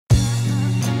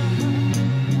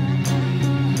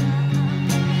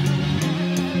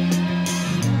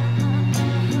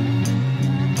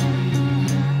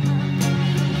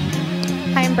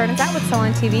Bernadette with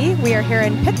Sullen TV. We are here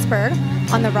in Pittsburgh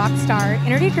on the Rockstar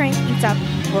Energy Drink Eats Up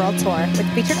World Tour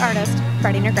with featured artist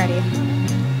Freddy Negrete.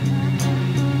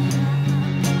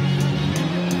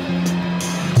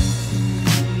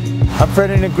 I'm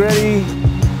Freddy Negrete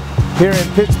here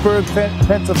in Pittsburgh,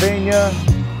 Pennsylvania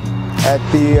at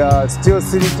the Steel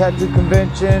City Tattoo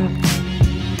Convention.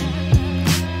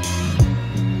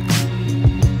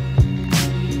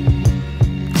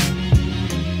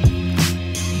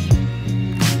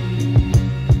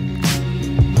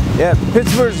 Yeah,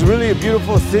 Pittsburgh is really a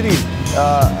beautiful city.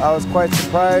 I was quite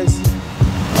surprised.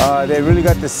 They really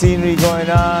got the scenery going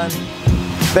on.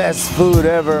 Best food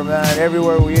ever, man.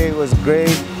 Everywhere we ate was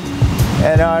great.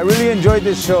 And I really enjoyed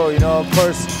this show. You know, of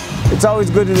course, it's always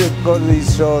good to go to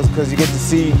these shows because you get to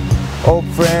see old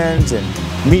friends and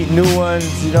meet new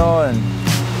ones, you know, and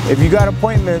if you got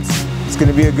appointments, it's going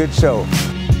to be a good show.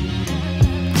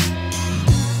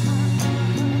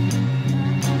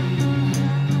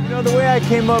 The way I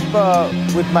came up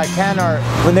with my can art,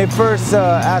 when they first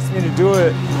asked me to do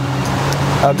it,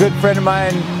 a good friend of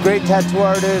mine, great tattoo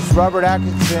artist, Robert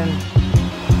Atkinson,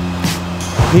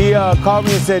 he called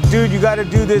me and said, dude, you got to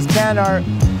do this can art.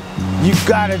 You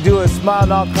got to do a Smile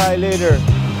Now Cry Later.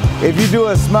 If you do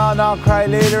a Smile Now Cry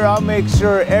Later, I'll make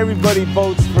sure everybody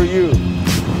votes for you.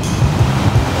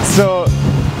 So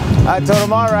I told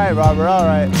him, all right, Robert, all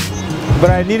right. But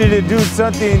I needed to do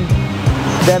something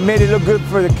that made it look good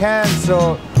for the can,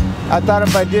 so I thought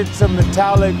if I did some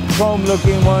metallic, chrome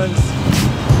looking ones,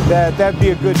 that'd be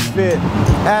a good fit.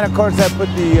 And of course I put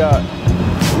the,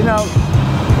 you know,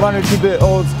 wanted to keep it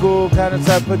old school kind of,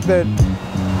 so I put the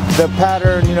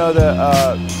pattern, you know,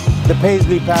 the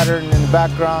paisley pattern in the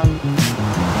background,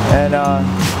 and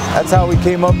that's how we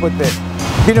came up with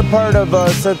it. Being a part of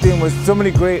something with so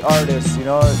many great artists, you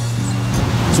know,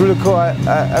 it's really cool.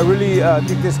 I really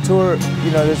think this tour, you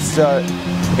know, this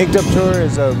Inked Up tour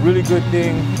is a really good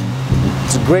thing.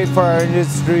 It's great for our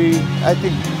industry. I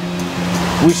think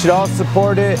we should all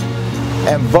support it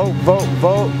and vote, vote,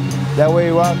 vote. That way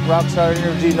Rockstar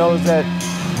Energy knows that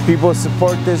people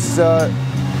support this,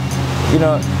 you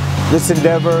know, this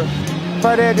endeavor.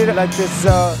 Friday I did it like this,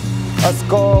 a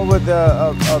skull with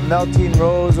a melting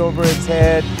rose over its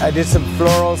head. I did some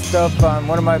floral stuff on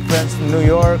one of my friends from New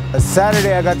York.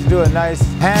 Saturday I got to do a nice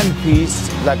hand piece,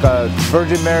 like a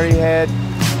Virgin Mary head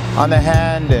on the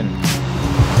hand, and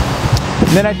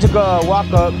then I took a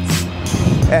walk-up,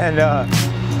 and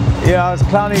you know, I was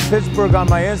clowning Pittsburgh on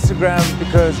my Instagram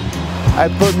because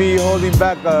I put me holding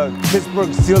back a Pittsburgh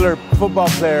Steelers football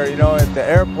player, you know, at the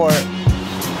airport,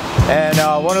 and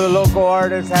one of the local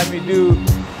artists had me do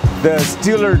the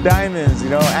Steeler diamonds, you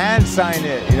know, and sign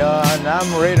it, you know. And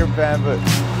I'm a Raider fan, but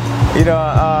you know,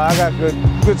 I got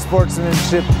good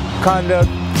sportsmanship conduct.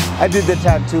 I did the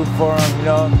tattoo for him, you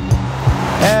know,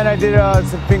 and I did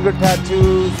some finger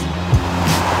tattoos,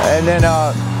 and then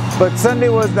but Sunday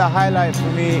was the highlight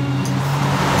for me,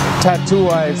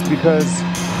 tattoo-wise, because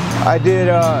I did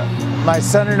my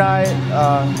son and I,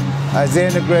 Isaiah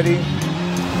Negrete,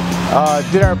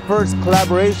 did our first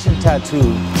collaboration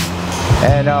tattoo.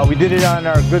 And we did it on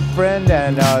our good friend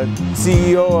and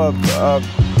CEO of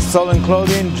Sullen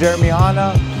Clothing, Jeremy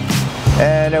Hanna.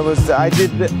 And it was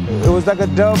like a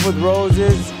dove with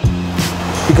roses,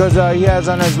 because he has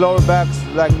on his lower back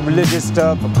like religious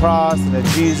stuff, a cross and a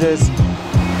Jesus.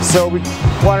 So we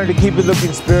wanted to keep it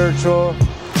looking spiritual,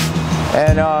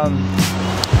 and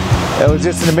it was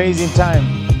just an amazing time.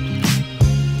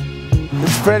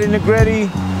 It's Freddy Negrete.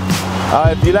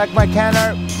 If you like my can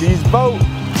art, please vote.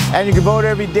 And you can vote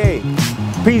every day.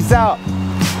 Peace out.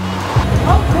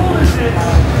 How cool is it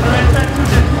when I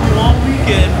tattooed it one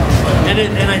weekend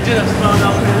and I did a Smile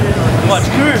Now Cry Later? Watch,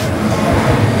 come here.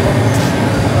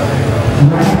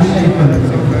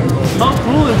 How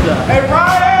cool is that? Hey,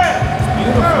 Ryan!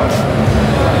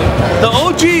 The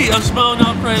OG of Smile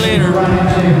Now Cry Later.